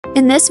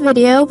In this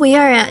video, we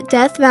are at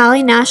Death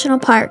Valley National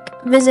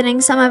Park,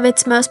 visiting some of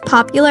its most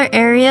popular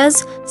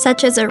areas,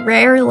 such as a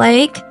rare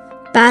lake,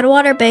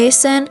 Badwater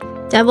Basin,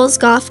 Devil's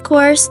Golf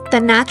Course, the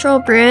Natural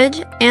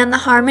Bridge, and the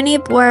Harmony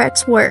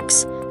Borax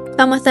Works.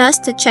 Come with us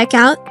to check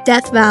out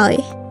Death Valley.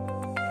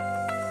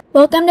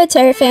 Welcome to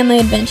Terry Family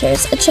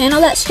Adventures, a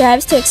channel that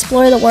strives to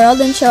explore the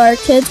world and show our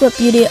kids what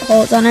beauty it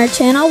holds. On our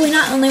channel, we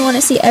not only want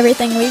to see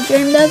everything we've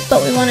dreamed of,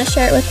 but we want to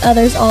share it with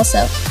others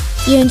also.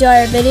 If you enjoy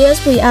our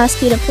videos, we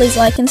ask you to please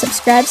like and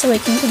subscribe so we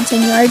can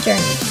continue our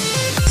journey.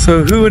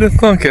 So who would have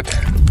thunk it?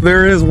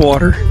 There is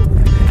water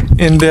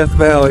in Death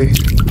Valley.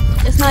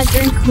 It's not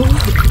drinkable.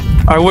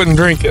 I wouldn't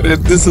drink it.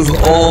 This is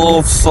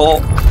all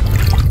salt.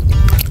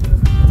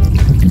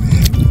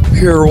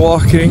 We're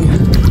walking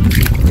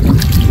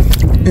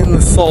in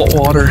the salt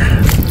water.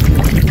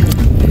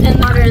 And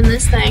water in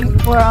this thing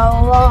for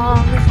a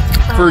long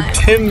time. For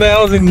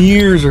 10,000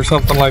 years or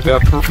something like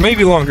that. For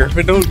maybe longer,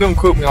 but don't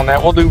quote me on that.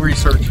 We'll do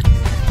research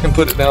and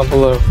put it down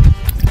below.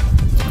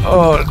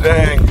 Oh,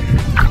 dang.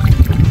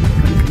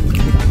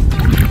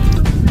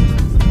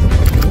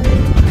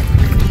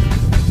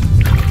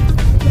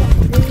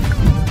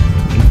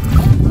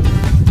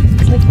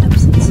 It's like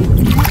Epsom salt.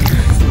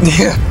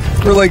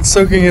 Yeah, we're like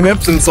soaking in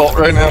Epsom salt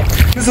right now.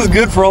 This is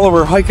good for all of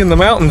our hiking the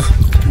mountains.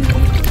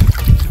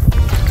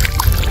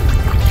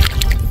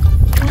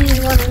 I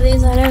need one of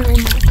these at every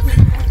night.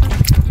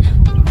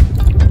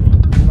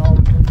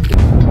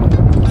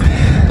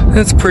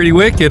 That's pretty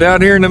wicked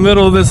out here in the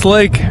middle of this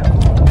lake.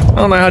 I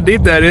don't know how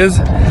deep that is.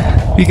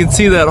 You can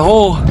see that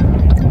hole.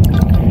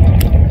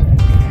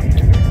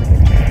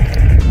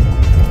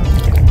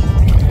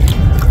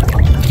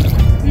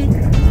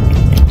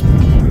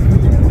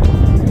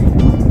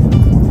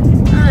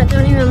 Oh, it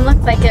don't even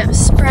look like it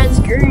spreads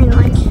green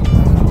like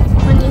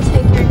when you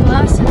take your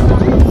glasses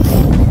off.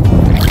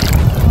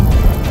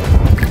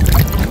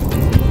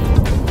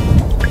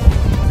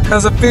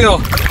 How's it feel?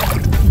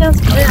 Feels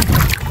good.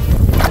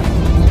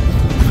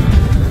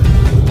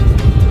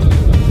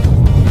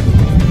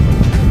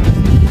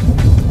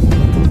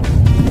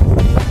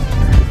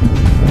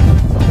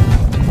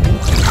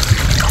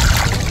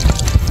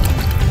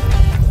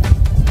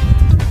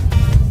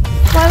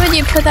 Why would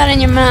you put that in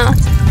your mouth?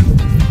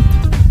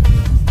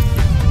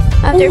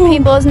 After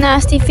people's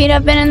nasty feet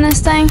have been in this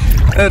thing?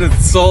 That is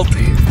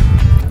salty.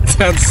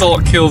 That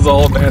salt kills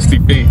all nasty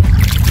feet.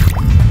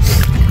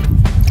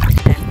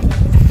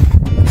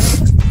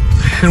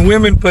 And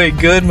women pay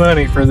good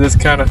money for this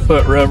kind of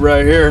foot rub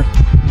right here.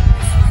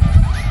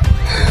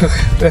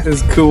 That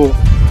is cool.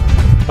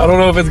 I don't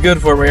know if it's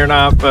good for me or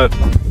not, but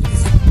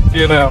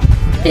you know.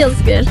 Feels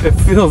good. It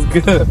feels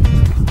good.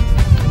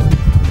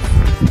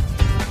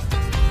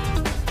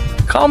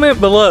 Comment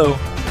below,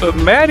 but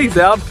Maddie's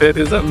outfit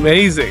is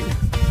amazing.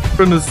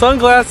 From the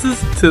sunglasses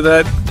to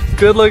that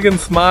good looking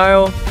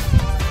smile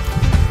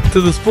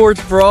to the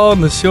sports bra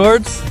and the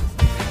shorts.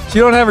 She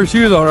don't have her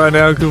shoes on right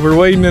now because we're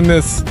waiting in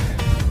this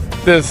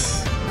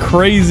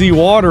crazy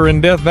water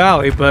in Death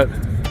Valley, but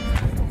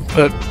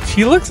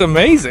she looks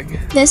amazing.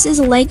 This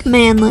is Lake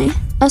Manly,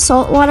 a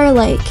saltwater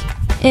lake.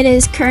 It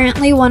is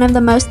currently one of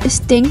the most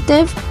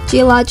distinctive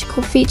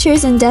geological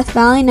features in Death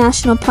Valley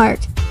National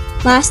Park.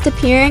 Last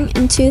appearing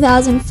in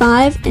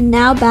 2005 and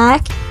now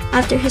back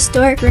after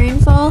historic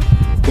rainfall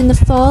in the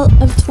fall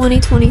of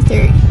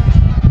 2023.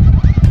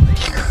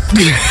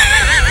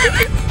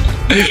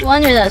 No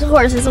wonder those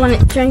horses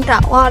wouldn't drink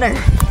that water.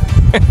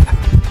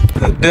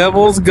 The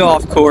Devil's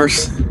Golf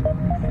Course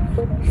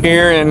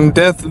here in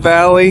Death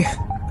Valley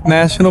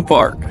National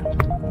Park.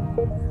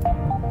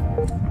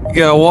 You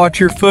gotta watch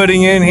your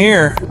footing in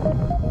here,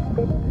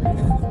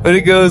 but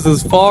it goes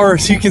as far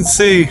as you can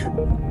see.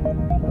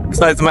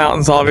 Besides the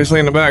mountains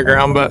obviously in the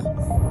background, but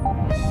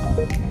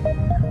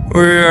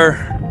we're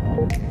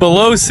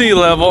below sea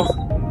level,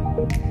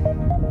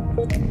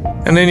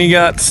 and then you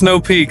got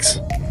snow peaks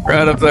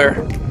right up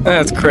there.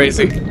 That's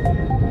crazy.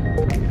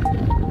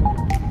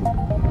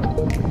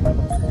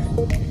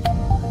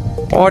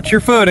 Watch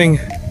your footing.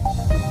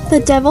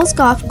 The Devil's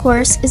Golf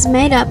Course is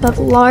made up of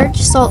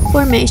large salt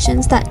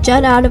formations that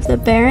jut out of the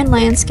barren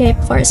landscape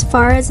for as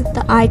far as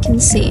the eye can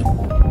see.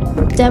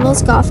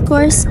 Devil's Golf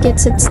Course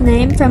gets its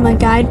name from a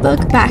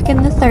guidebook back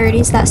in the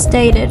 30s that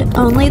stated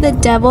only the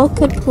devil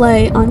could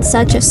play on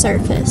such a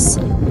surface.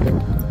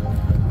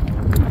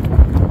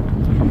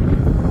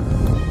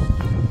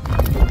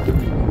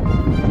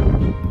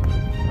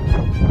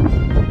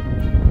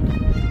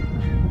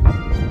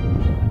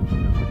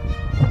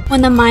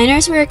 When the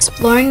miners were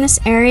exploring this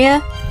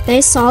area, they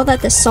saw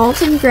that the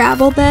salt and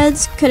gravel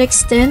beds could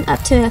extend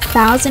up to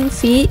 1,000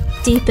 feet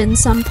deep in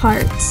some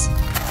parts.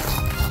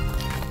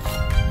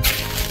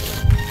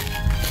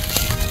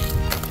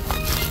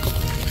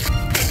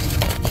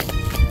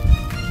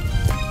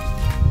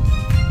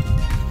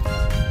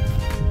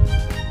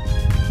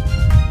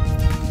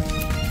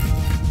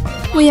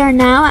 We are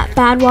now at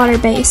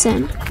Badwater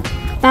Basin.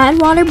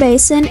 Badwater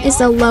Basin is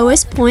the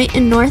lowest point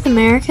in North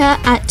America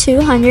at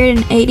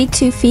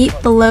 282 feet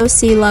below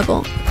sea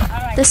level.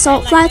 The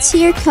salt flats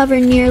here cover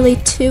nearly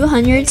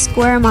 200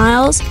 square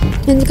miles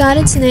and got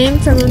its name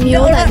from a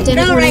mule that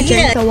didn't want to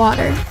drink the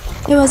water.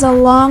 It was a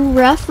long,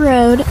 rough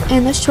road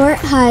and a short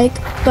hike,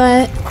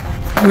 but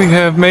we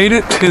have made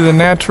it to the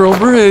natural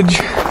bridge.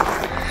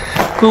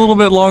 A little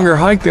bit longer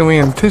hike than we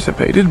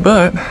anticipated,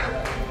 but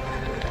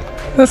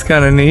that's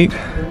kind of neat.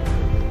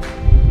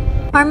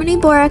 Harmony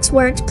Borax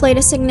Works played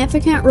a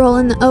significant role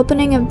in the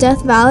opening of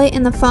Death Valley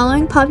and the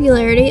following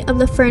popularity of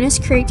the Furnace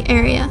Creek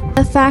area.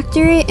 The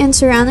factory and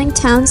surrounding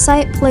town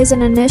site plays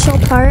an initial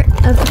part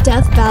of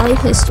Death Valley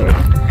history.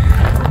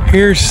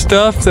 Here's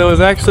stuff that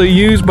was actually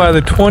used by the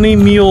 20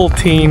 mule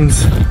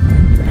teams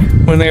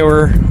when they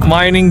were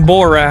mining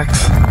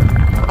borax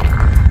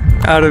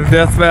out of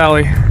Death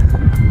Valley.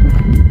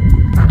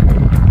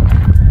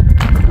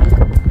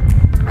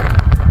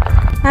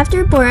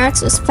 After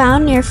borax was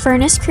found near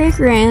Furnace Creek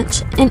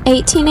Ranch in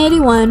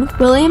 1881,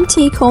 William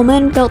T.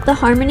 Coleman built the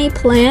Harmony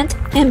plant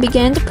and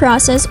began to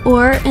process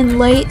ore in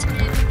late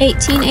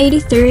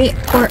 1883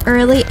 or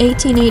early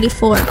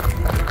 1884.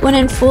 When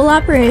in full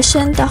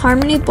operation, the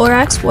Harmony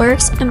Borax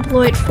Works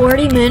employed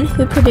 40 men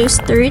who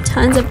produced 3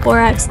 tons of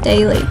borax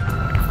daily.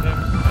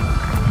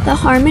 The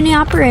Harmony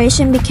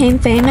operation became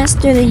famous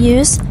through the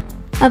use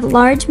of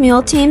large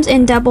mule teams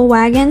and double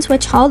wagons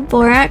which hauled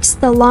borax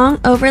the long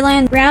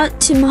overland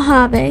route to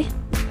Mojave.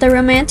 The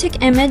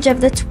romantic image of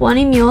the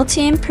 20 mule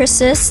team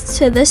persists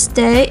to this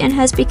day and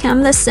has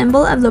become the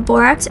symbol of the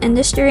borax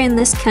industry in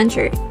this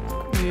country.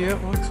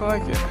 Yep, looks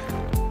like it.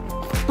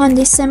 On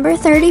December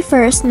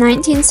 31st,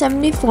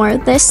 1974,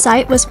 this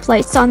site was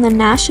placed on the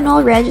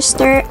National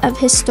Register of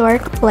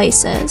Historic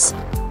Places.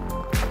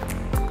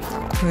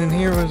 And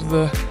here was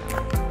the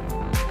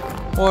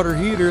water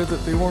heater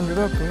that they warmed it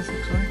up with,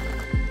 looks like.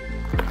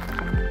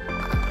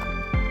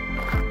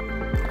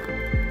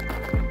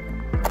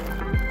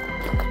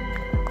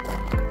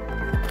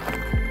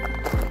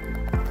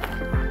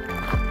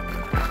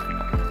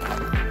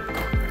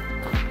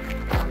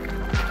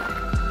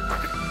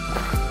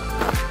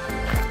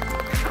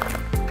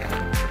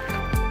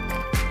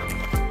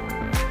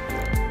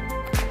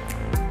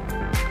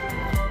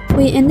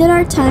 We ended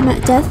our time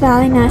at Death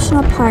Valley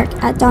National Park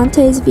at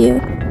Dante's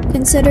View,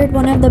 considered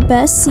one of the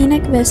best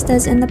scenic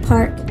vistas in the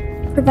park,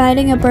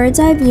 providing a bird's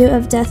eye view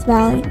of Death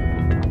Valley.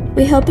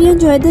 We hope you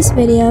enjoyed this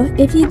video.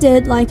 If you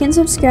did, like and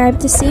subscribe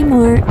to see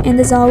more, and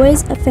as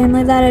always, a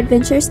family that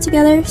adventures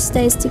together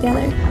stays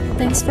together.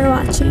 Thanks for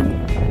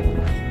watching.